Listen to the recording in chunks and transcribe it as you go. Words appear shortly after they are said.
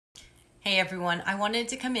Hey everyone, I wanted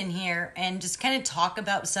to come in here and just kind of talk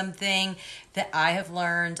about something that I have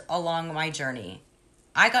learned along my journey.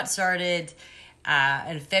 I got started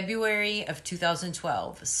in February of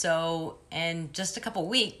 2012. So in just a couple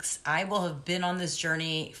weeks, I will have been on this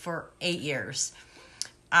journey for 8 years.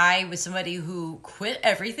 I was somebody who quit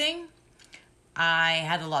everything. I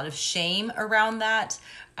had a lot of shame around that.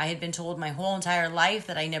 I had been told my whole entire life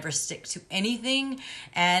that I never stick to anything.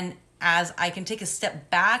 And as I can take a step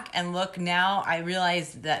back and look now, I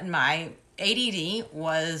realize that my ADD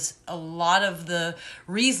was a lot of the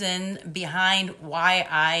reason behind why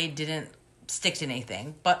I didn't stick to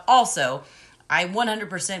anything. But also, I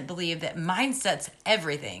 100% believe that mindset's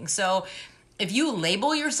everything. So if you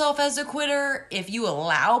label yourself as a quitter, if you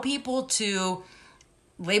allow people to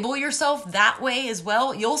label yourself that way as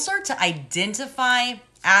well, you'll start to identify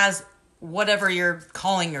as whatever you're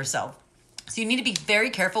calling yourself. So you need to be very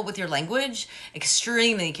careful with your language,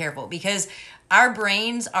 extremely careful, because our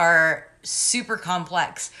brains are super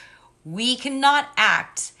complex. We cannot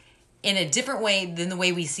act in a different way than the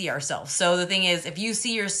way we see ourselves. So the thing is, if you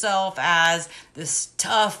see yourself as this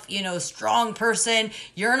tough, strong person,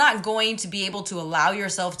 you're not going to be able to allow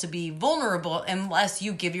yourself to be vulnerable unless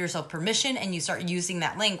you give yourself permission and you start using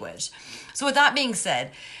that language. So with that being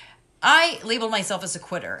said, I labeled myself as a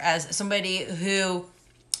quitter, as somebody who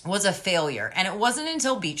was a failure. And it wasn't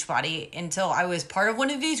until Beachbody, until I was part of one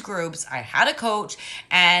of these groups, I had a coach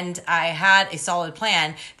and I had a solid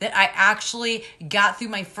plan, that I actually got through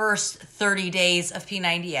my first 30 days of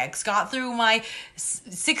P90X, got through my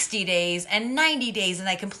 60 days and 90 days, and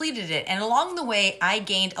I completed it. And along the way, I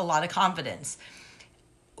gained a lot of confidence.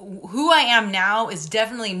 Who I am now is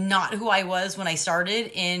definitely not who I was when I started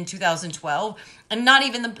in 2012, and not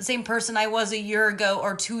even the same person I was a year ago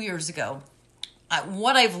or 2 years ago.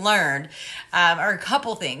 What I've learned are a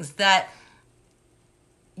couple things: that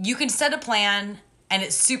you can set a plan, and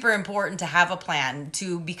it's super important to have a plan,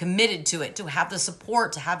 to be committed to it, to have the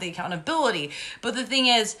support, to have the accountability. But the thing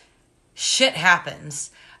is, shit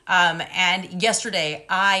happens. And yesterday,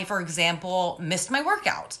 I, for example, missed my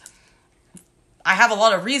workout. I have a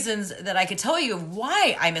lot of reasons that I could tell you of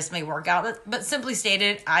why I missed my workout, but simply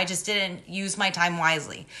stated, I just didn't use my time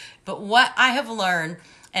wisely. But what I have learned,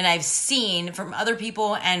 and I've seen from other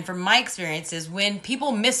people and from my experiences, when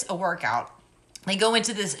people miss a workout, they go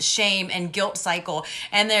into this shame and guilt cycle,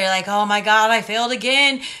 and they're like, oh my God, I failed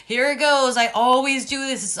again. Here it goes. I always do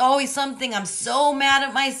this. It's always something. I'm so mad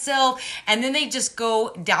at myself. And then they just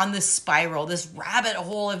go down this spiral, this rabbit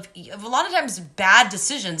hole of a lot of times bad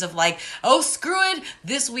decisions of like, oh, screw it.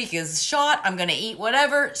 This week is shot. I'm going to eat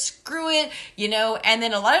whatever. Screw it. And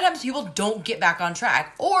then a lot of times people don't get back on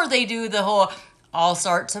track, or they do the whole, I'll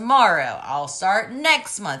start tomorrow. I'll start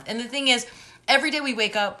next month. And the thing is, every day we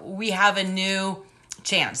wake up, we have a new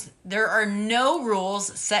chance. There are no rules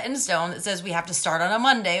set in stone that says we have to start on a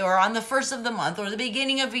Monday or on the first of the month or the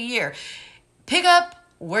beginning of a year. Pick up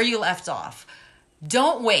where you left off.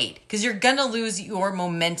 Don't wait, because you're going to lose your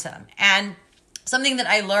momentum. And something that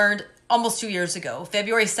I learned almost 2 years ago,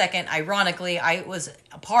 February 2nd, ironically, I was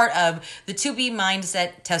a part of the 2B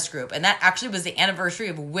Mindset test group. And that actually was the anniversary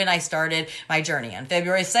of when I started my journey. On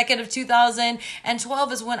February 2nd of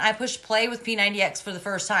 2012 is when I pushed play with P90X for the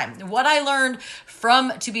first time. What I learned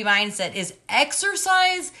from 2B Mindset is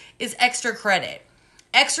exercise is extra credit.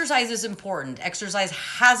 Exercise is important. Exercise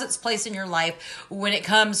has its place in your life when it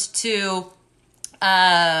comes to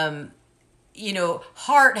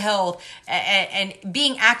heart health, and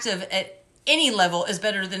being active at any level is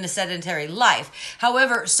better than a sedentary life.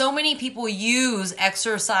 However, so many people use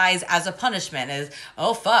exercise as a punishment, as,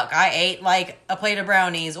 oh fuck, I ate like a plate of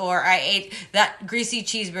brownies, or I ate that greasy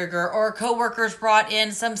cheeseburger, or coworkers brought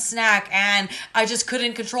in some snack and I just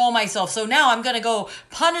couldn't control myself. So now I'm going to go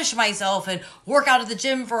punish myself and work out at the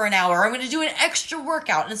gym for an hour. I'm going to do an extra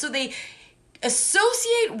workout. And so they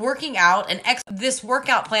associate working out and this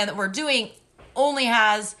workout plan that we're doing only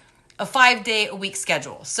has a 5-day-a-week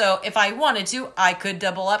schedule. So if I wanted to, I could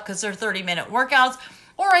double up because they're 30-minute workouts,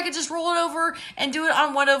 or I could just roll it over and do it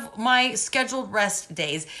on one of my scheduled rest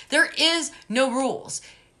days. There is no rules.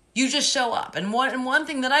 You just show up. And one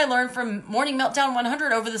thing that I learned from Morning Meltdown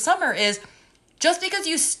 100 over the summer is, just because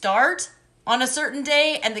you start on a certain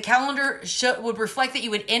day and the calendar would reflect that you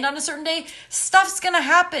would end on a certain day, stuff's going to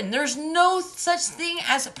happen. There's no such thing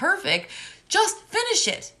as perfect. Just finish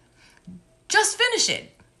it. Just finish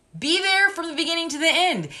it. Be there from the beginning to the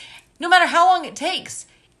end. No matter how long it takes.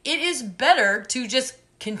 It is better to just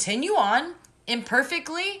continue on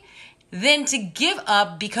imperfectly than to give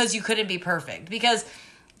up because you couldn't be perfect. Because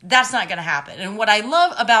that's not going to happen. And what I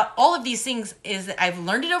love about all of these things is that I've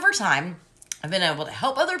learned it over time. I've been able to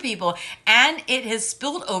help other people, and it has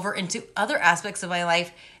spilled over into other aspects of my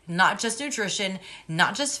life, not just nutrition,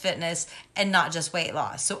 not just fitness, and not just weight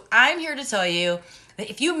loss. So I'm here to tell you that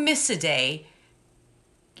if you miss a day,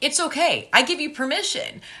 it's okay. I give you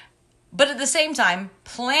permission. But at the same time,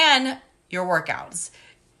 plan your workouts.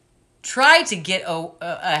 Try to get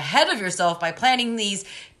ahead of yourself by planning these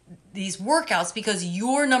workouts, because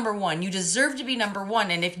you're number one. You deserve to be number one.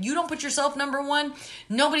 And if you don't put yourself number one,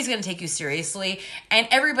 nobody's going to take you seriously. And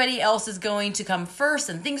everybody else is going to come first,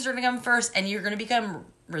 and things are going to come first. And you're going to become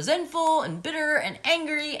resentful and bitter and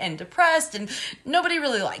angry and depressed. And nobody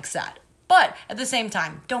really likes that. But at the same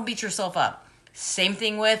time, don't beat yourself up. Same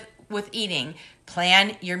thing with eating.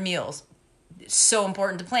 Plan your meals. It's so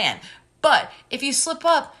important to plan. But if you slip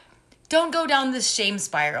up, don't go down this shame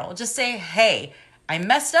spiral. Just say, hey, I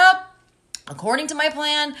messed up according to my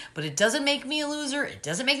plan, but it doesn't make me a loser. It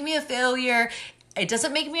doesn't make me a failure. It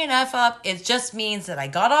doesn't make me an F up. It just means that I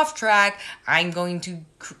got off track. I'm going to,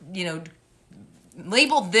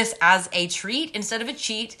 label this as a treat instead of a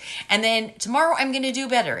cheat. And then tomorrow I'm going to do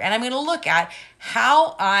better. And I'm going to look at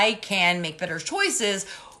how I can make better choices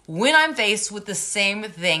when I'm faced with the same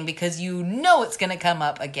thing, because it's going to come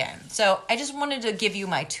up again. So I just wanted to give you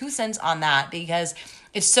my 2 cents on that, because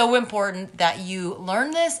it's so important that you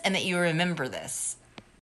learn this and that you remember this.